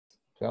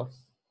12th.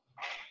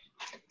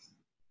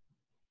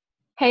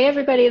 Hey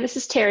everybody, this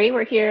is Terry.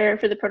 We're here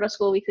for the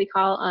ProtoSchool weekly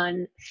call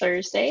on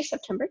Thursday,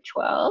 September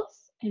 12th,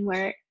 and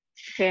we're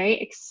very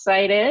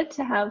excited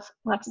to have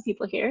lots of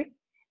people here.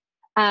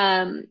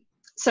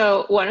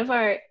 So one of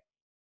our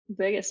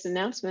biggest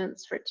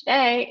announcements for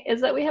today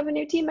is that we have a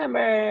new team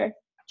member.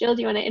 Jill,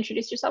 do you want to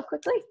introduce yourself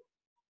quickly?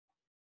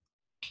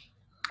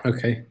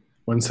 Okay,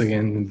 once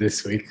again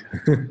this week.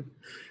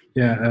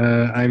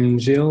 I'm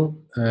Jill.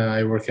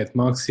 I work at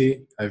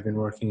Moxie. I've been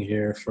working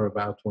here for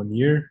about 1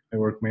 year. I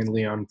work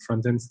mainly on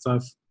front-end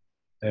stuff,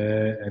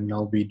 and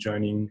I'll be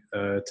joining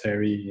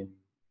Terry in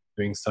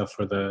doing stuff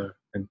for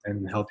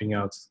and helping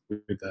out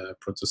with the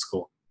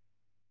ProtoSchool.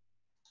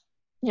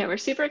 Yeah, we're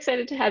super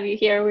excited to have you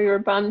here. We were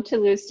bummed to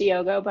lose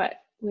Diogo, but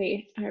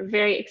we are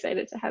very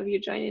excited to have you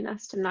joining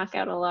us to knock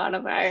out a lot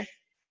of our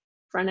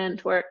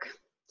front-end work.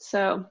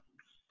 So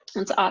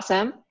that's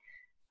awesome.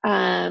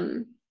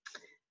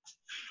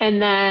 And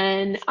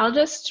then I'll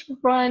just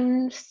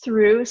run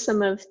through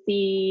some of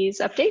these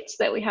updates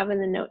that we have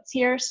in the notes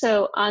here.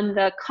 So on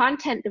the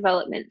content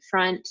development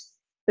front,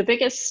 the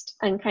biggest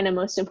and kind of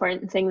most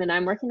important thing that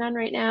I'm working on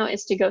right now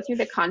is to go through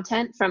the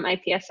content from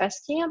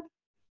IPFS camp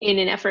in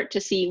an effort to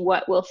see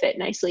what will fit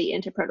nicely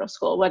into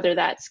ProtoSchool, whether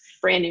that's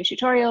brand new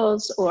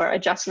tutorials or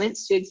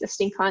adjustments to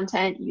existing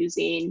content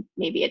using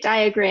maybe a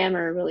diagram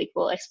or a really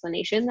cool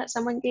explanation that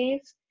someone gave,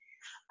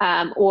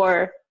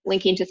 or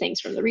linking to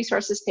things from the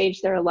resources page.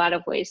 There are a lot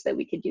of ways that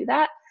we could do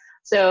that.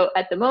 So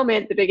at the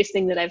moment, the biggest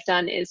thing that I've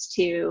done is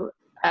to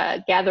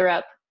gather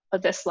up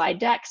the slide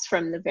decks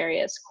from the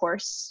various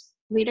course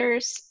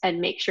leaders and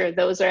make sure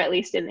those are at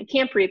least in the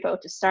camp repo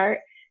to start.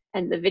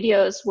 And the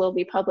videos will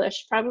be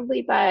published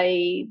probably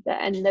by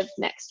the end of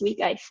next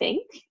week, I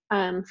think,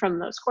 from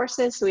those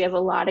courses. So we have a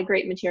lot of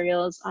great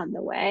materials on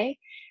the way.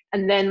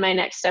 And then my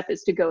next step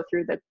is to go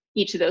through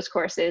each of those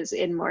courses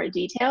in more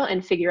detail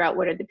and figure out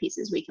what are the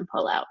pieces we can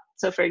pull out.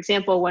 So for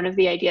example, one of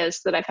the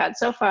ideas that I've had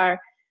so far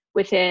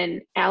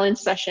within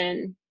Alan's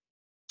session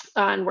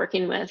on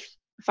working with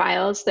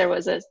files, there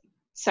was a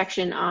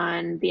section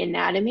on the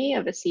anatomy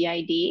of a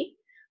CID,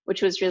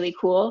 which was really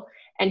cool.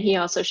 And he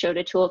also showed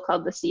a tool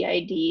called the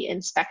CID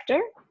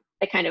inspector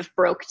that kind of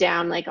broke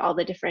down like all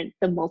the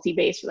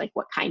multi-base, like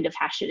what kind of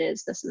hash it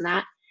is, this and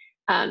that.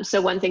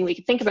 So one thing we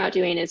could think about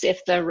doing is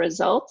if the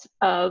result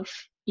of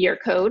your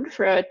code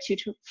for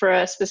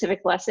a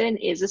specific lesson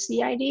is a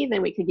CID,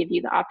 then we could give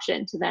you the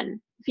option to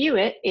then view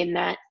it in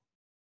that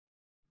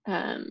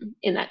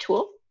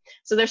tool.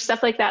 So there's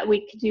stuff like that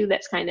we could do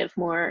that's kind of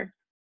more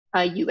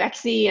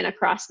UX-y and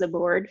across the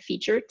board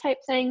feature type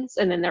things.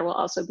 And then there will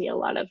also be a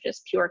lot of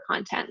just pure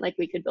content, like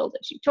we could build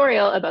a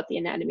tutorial about the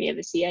anatomy of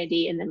a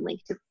CID and then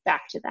link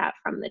back to that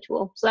from the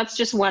tool. So that's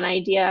just one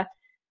idea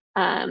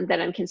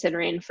that I'm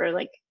considering for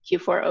like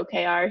Q4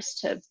 OKRs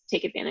to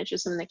take advantage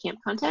of some of the camp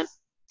content.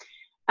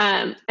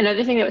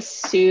 Another thing that was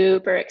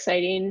super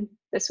exciting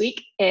this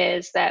week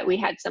is that we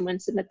had someone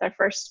submit their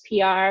first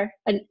PR,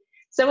 and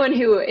someone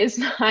who is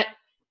not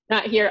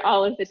here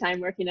all of the time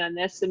working on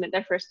this submit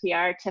their first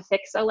PR to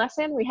fix a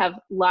lesson. We have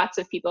lots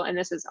of people, and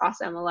this is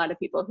awesome, a lot of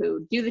people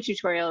who do the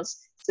tutorials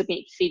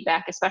submit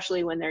feedback,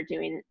 especially when they're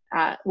doing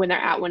when they're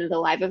at one of the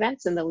live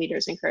events and the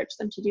leaders encourage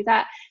them to do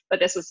that. But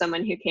this was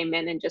someone who came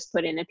in and just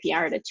put in a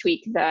PR to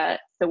tweak the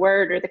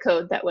word or the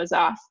code that was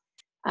off.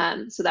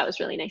 So that was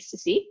really nice to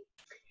see.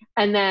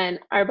 And then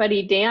our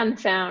buddy Dan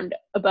found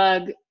a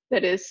bug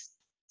that is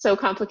so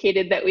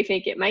complicated that we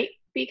think it might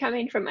be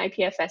coming from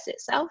IPFS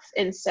itself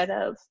instead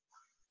of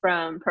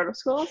from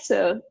ProtoSchool.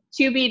 So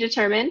to be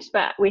determined,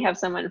 but we have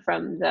someone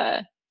from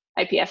the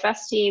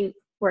IPFS team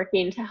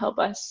working to help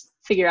us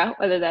figure out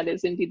whether that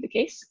is indeed the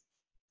case.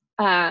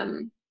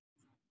 And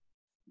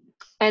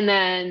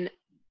then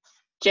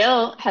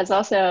Jill has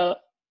also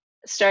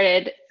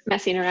started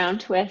messing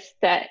around with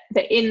the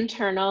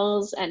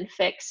internals and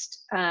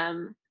fixed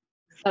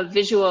a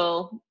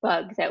visual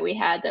bug that we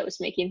had that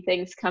was making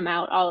things come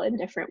out all in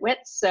different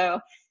widths. So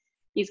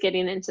he's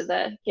getting into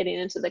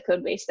the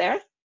code base there.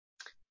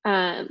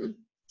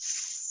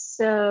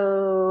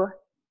 So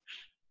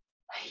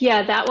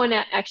yeah, that one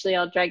actually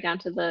I'll drag down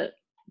to the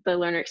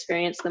learner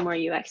experience, the more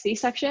UX-y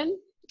section.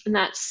 And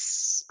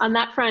that's on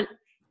that front,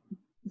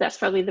 that's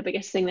probably the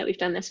biggest thing that we've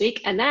done this week.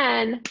 And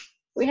then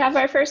we have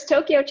our first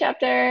Tokyo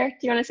chapter.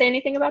 Do you want to say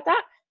anything about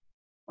that?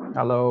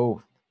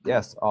 Hello.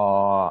 Yes,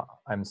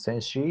 I'm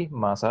Senshi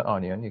Masa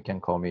Onion. You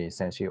can call me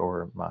Senshi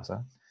or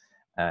Masa.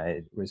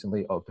 I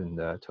recently opened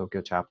the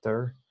Tokyo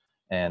chapter,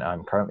 and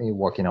I'm currently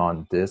working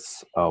on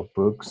this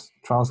books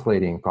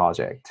translating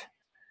project.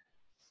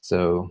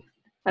 So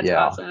that's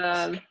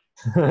awesome.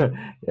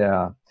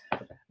 Yeah.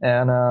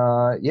 And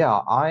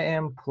I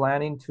am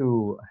planning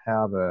to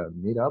have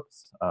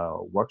meetups,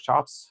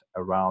 workshops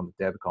around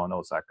DevCon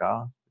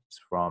Osaka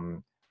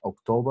from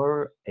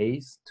October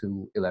 8th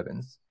to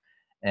 11th.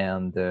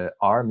 And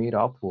our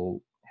meetup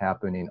will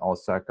happen in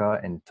Osaka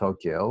and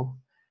Tokyo.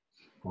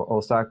 For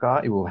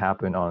Osaka, it will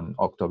happen on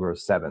October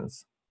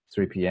 7th,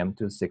 3 p.m.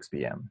 to 6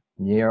 p.m.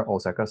 near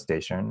Osaka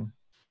Station.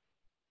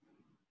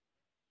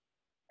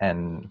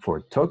 And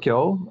for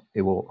Tokyo,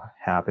 it will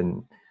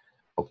happen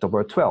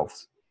October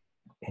 12th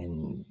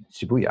in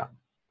Shibuya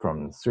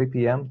from 3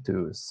 p.m.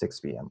 to 6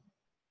 p.m.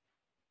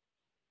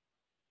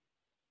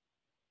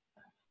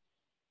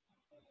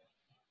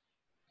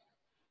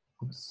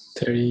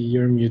 Terry,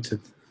 you're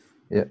muted.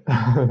 Yeah.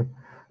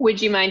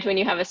 Would you mind, when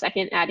you have a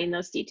second, adding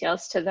those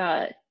details to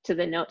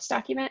the notes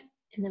document,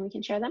 and then we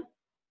can share them?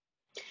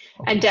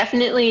 Okay. And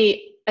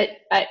definitely,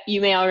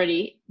 you may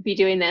already be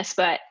doing this,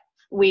 but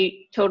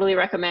we totally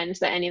recommend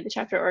that any of the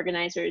chapter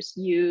organizers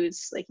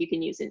use, like, you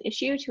can use an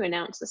issue to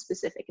announce a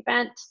specific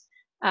event.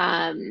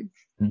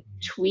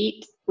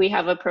 Tweet, we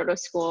have a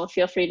ProtoSchool,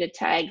 feel free to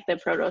tag the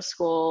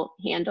ProtoSchool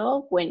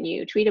handle when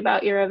you tweet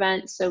about your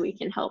event, so we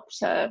can help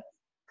to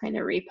kind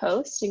of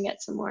repost and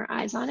get some more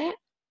eyes on it.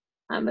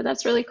 But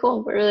that's really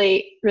cool. We're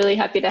really, really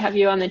happy to have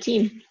you on the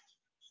team.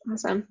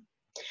 Awesome.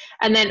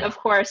 And then, of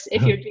course,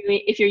 if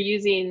you're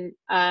using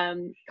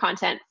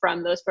content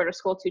from those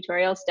ProtoSchool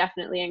tutorials,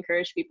 definitely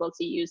encourage people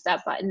to use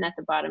that button at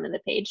the bottom of the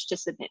page to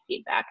submit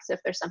feedback. So if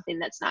there's something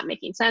that's not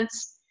making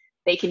sense,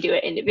 they can do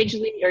it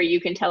individually, or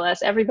you can tell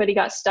us, everybody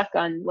got stuck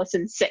on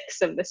lesson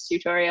 6 of this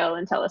tutorial,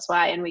 and tell us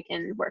why, and we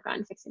can work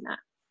on fixing that.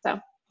 So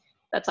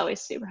that's always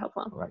super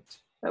helpful. Right.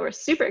 So we're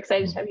super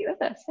excited to have you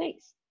with us.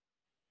 Thanks.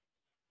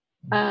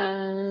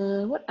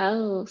 What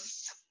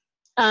else?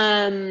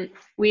 I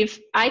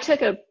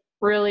took a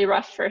really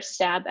rough first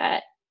stab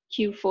at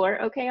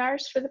Q4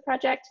 OKRs for the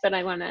project, but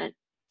I want to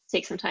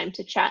take some time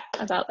to chat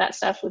about that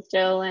stuff with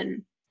Jill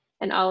and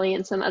Ollie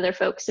and some other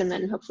folks, and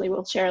then hopefully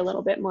we'll share a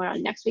little bit more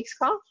on next week's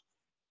call.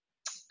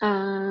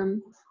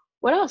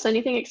 What else?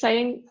 Anything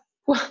exciting?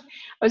 Well,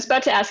 I was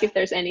about to ask if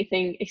there's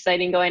anything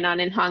exciting going on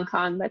in Hong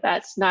Kong, but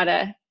that's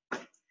not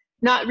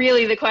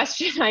really the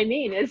question. I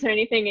mean, is there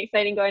anything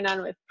exciting going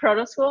on with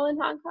ProtoSchool in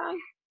Hong Kong?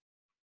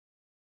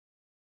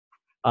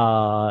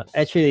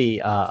 Actually,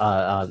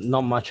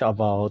 not much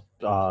about.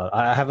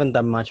 I haven't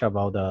done much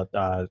about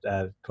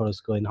the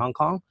ProtoSchool in Hong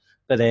Kong.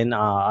 But then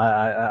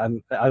I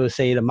would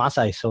say the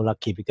Masa is so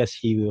lucky because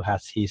he will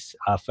have his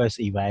first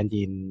event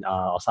in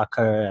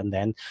Osaka, and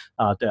then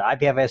the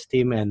IPFS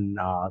team and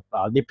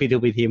the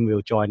P2P team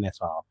will join as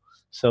well.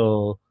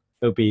 So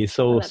it'll be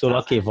so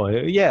lucky awesome. For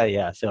you.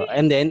 Yeah. So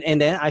and then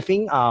I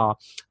think part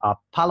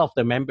of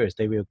the members,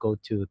 they will go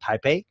to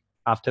Taipei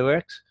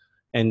afterwards,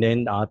 and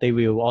then they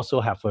will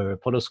also have a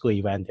ProtoSchool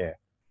event there,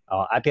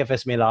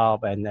 IPFS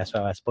meetup, and as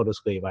well as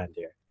ProtoSchool event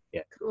there.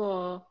 Yeah.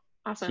 Cool.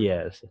 Awesome.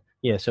 Yes.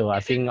 Yeah. So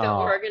I think the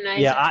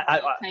organizer,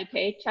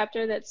 Taipei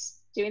chapter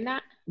that's doing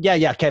that.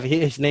 Yeah. Kevin.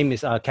 His name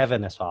is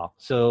Kevin as well.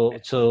 So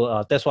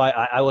that's why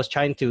I was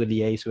trying to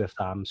liaise with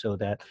them, so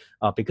that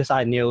because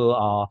I knew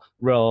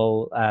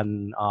Ro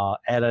and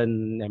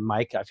Alan and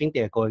Mike, I think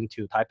they're going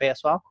to Taipei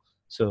as well.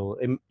 So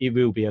it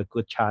will be a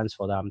good chance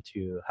for them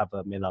to have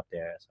a meetup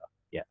there as well.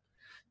 Yeah.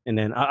 And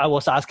then I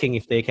was asking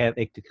if they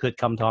could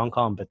come to Hong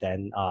Kong, but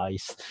then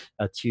it's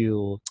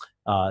too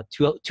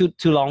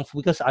long,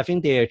 because I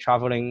think they're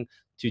traveling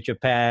to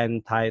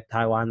Japan,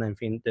 Taiwan. I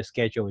think the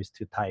schedule is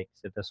too tight,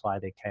 so that's why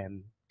they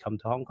can come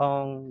to Hong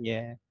Kong.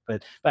 Yeah,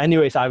 but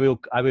anyways, I will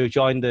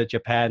join the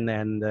Japan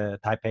and the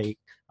Taipei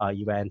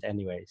event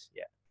anyways.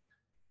 Yeah.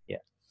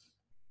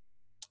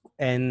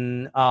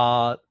 And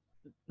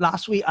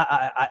last week,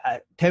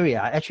 Terry,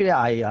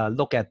 I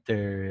look at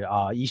the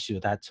issue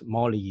that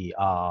Molly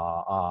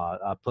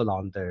put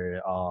on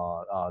the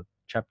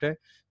chapter,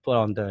 put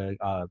on the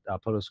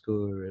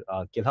ProtoSchool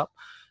GitHub.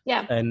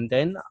 Yeah. And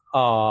then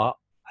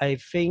I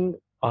think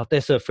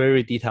there's a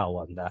very detailed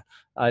one that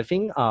I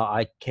think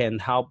I can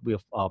help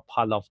with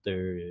part of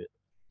the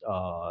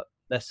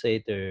let's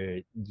say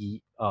the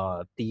D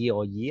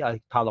or E,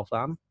 part of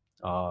them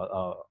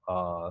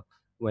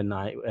when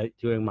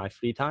during my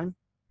free time.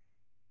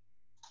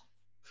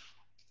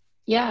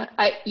 Yeah,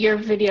 your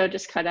video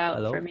just cut out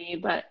Hello? For me,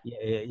 but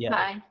yeah.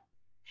 Hi.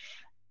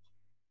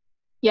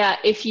 Yeah,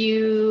 if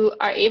you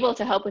are able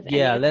to help with any.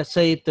 Yeah, let's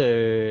say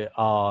the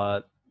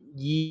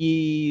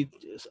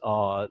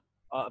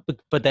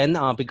but then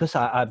because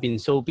I've been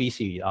so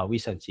busy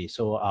recently,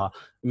 so it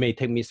may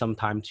take me some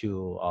time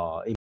to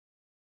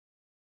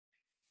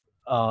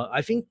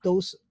I think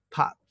those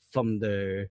part from the